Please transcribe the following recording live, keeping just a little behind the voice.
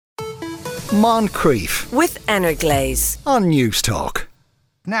Moncrief with Energlaze on News Talk.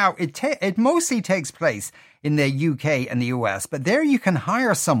 Now, it mostly takes place in the UK and the US, but there you can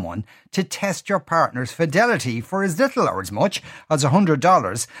hire someone to test your partner's fidelity for as little or as much as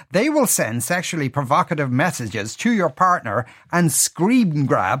 $100. They will send sexually provocative messages to your partner and screen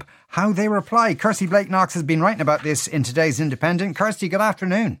grab how they reply. Kirsty Blake Kox has been writing about this in today's Independent. Kirsty, good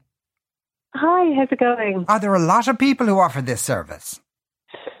afternoon. Hi, how's it going? Are there a lot of people who offer this service?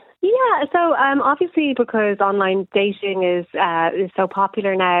 Yeah, so obviously because online dating is so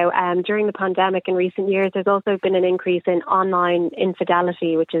popular now, during the pandemic in recent years, there's also been an increase in online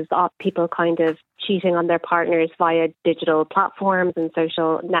infidelity, which is people kind of cheating on their partners via digital platforms and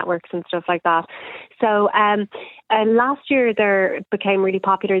social networks and stuff like that. So last year there became really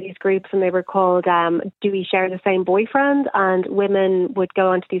popular, these groups, and they were called Do We Share the Same Boyfriend? And women would go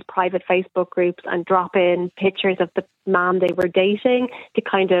onto these private Facebook groups and drop in pictures of the man they were dating to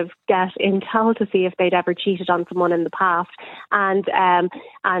kind of get intel to see if they'd ever cheated on someone in the past. And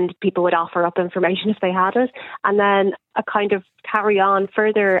people would offer up information if they had it. And then a kind of carry on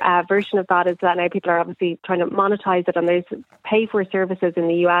further version of that is that now people are obviously trying to monetize it, and there's pay for services in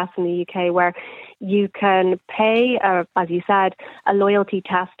the US and the UK where you can pay, as you said, a loyalty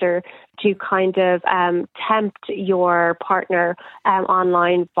tester to kind of tempt your partner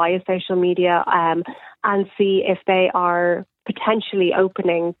online via social media and see if they are potentially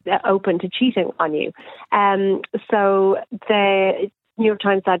open to cheating on you. So the New York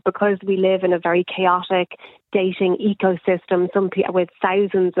Times said because we live in a very chaotic dating ecosystem, with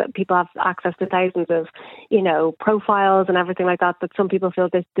thousands of people have access to thousands of, profiles and everything like that, that some people feel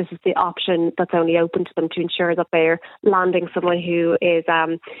this is the option that's only open to them to ensure that they're landing someone who is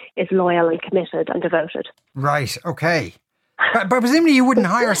loyal and committed and devoted. Right. Okay. But presumably you wouldn't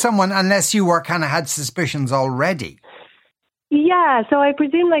hire someone unless you were kind of had suspicions already. Yeah, so I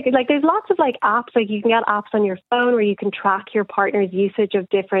presume like there's lots of apps, you can get apps on your phone where you can track your partner's usage of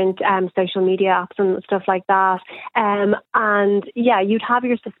different social media apps and stuff like that. And yeah, you'd have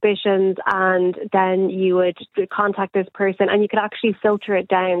your suspicions and then you would contact this person and you could actually filter it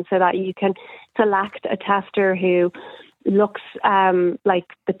down so that you can select a tester who looks like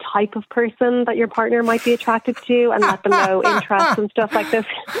the type of person that your partner might be attracted to and let them know interests and stuff like this.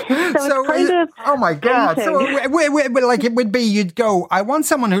 So it's kind of oh my God. So it would be, you'd go, I want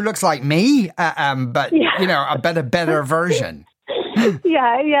someone who looks like me, but a better version.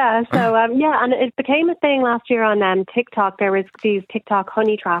 Yeah. So, and it became a thing last year on TikTok. There was these TikTok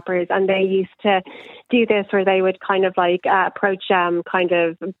honey trappers, and they used to do this where they would kind of approach kind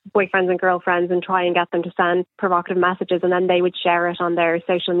of boyfriends and girlfriends and try and get them to send provocative messages, and then they would share it on their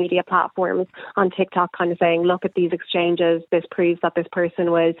social media platforms on TikTok, kind of saying, look at these exchanges. This proves that this person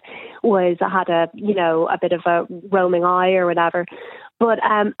had a bit of a roaming eye or whatever. But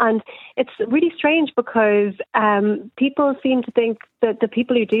and it's really strange because people seem to think that the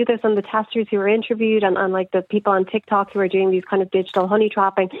people who do this and the testers who are interviewed and the people on TikTok who are doing these kind of digital honey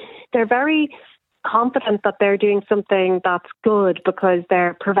trapping, they're very confident that they're doing something that's good because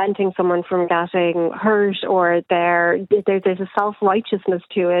they're preventing someone from getting hurt, or there's a self-righteousness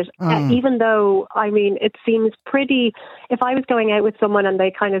to it. Even though, it seems pretty, if I was going out with someone and they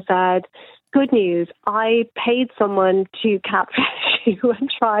kind of said, good news, I paid someone to catfish you and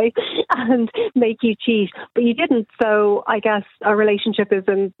try and make you cheat, but you didn't, so I guess our relationship is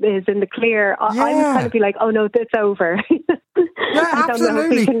in the clear. I would kind of be like, oh no, it's over. Yeah,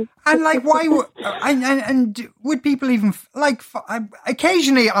 absolutely. And why would and would people even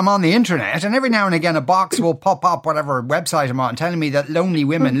occasionally I'm on the internet and every now and again a box will pop up, whatever website I'm on, telling me that lonely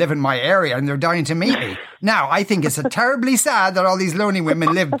women live in my area and they're dying to meet me. Now, I think it's terribly sad that all these lonely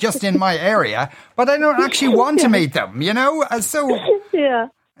women live just in my area, but I don't actually want to meet them, So yeah,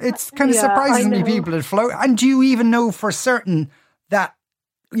 it's kind of surprisingly people that float. And do you even know for certain that,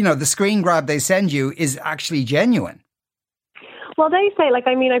 the screen grab they send you is actually genuine? Well, they say,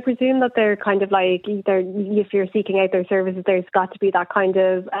 I presume that they're kind of if you're seeking out their services, there's got to be that kind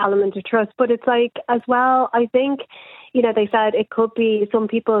of element of trust. But it's as well, I think, they said it could be some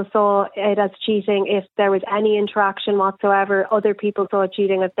people saw it as cheating if there was any interaction whatsoever. Other people saw it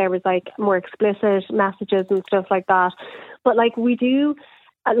cheating if there was more explicit messages and stuff like that. But we do...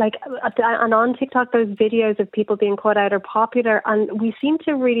 and on TikTok, those videos of people being caught out are popular, and we seem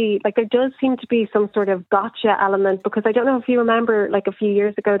to really there does seem to be some sort of gotcha element, because I don't know if you remember, a few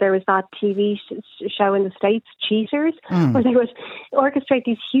years ago there was that TV show in the States, Cheaters, where they would orchestrate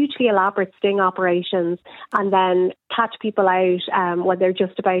these hugely elaborate sting operations and then catch people out when they're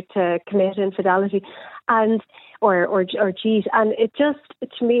just about to commit infidelity. And or cheat. And it just,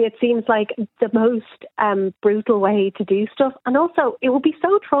 to me, it seems like the most brutal way to do stuff. And also, it would be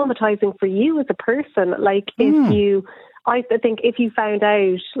so traumatizing for you as a person. Like, if you... I think if you found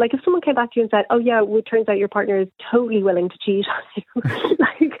out, like if someone came back to you and said, oh yeah, well, it turns out your partner is totally willing to cheat on you,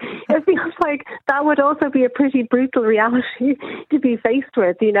 like it feels like that would also be a pretty brutal reality to be faced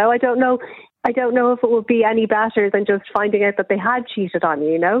with, you know. I don't know if it would be any better than just finding out that they had cheated on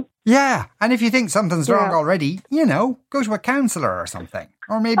you, you know? Yeah, and if you think something's wrong already, you know, go to a counsellor or something.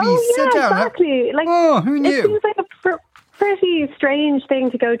 Or maybe sit down. Exactly. Like, who knew? It seems like a pretty strange thing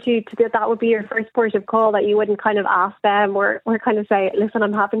to go to that would be your first port of call, that you wouldn't kind of ask them or kind of say, listen,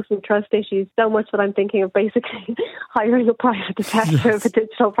 I'm having some trust issues so much that I'm thinking of basically hiring a private detective, a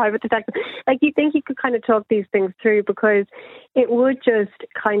digital private detective. Like, you think you could kind of talk these things through, because it would just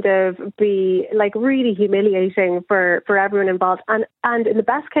kind of be like really humiliating for everyone involved. And in the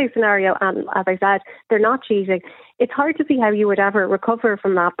best case scenario, and as I said, they're not cheating, it's hard to see how you would ever recover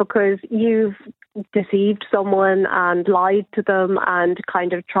from that, because you've deceived someone and lied to them and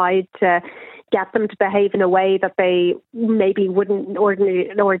kind of tried to get them to behave in a way that they maybe wouldn't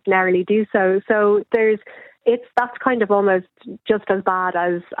ordinarily do so. So that's kind of almost just as bad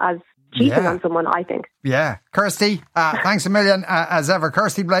as cheating on someone, I think. Yeah. Kirsty, thanks a million. As ever,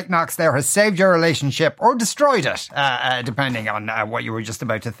 Kirsty Blake Kox there has saved your relationship or destroyed it, depending on what you were just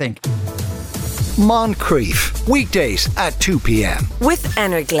about to think. Moncrief, weekdays at 2 p.m. with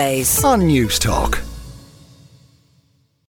Energlaze on News Talk.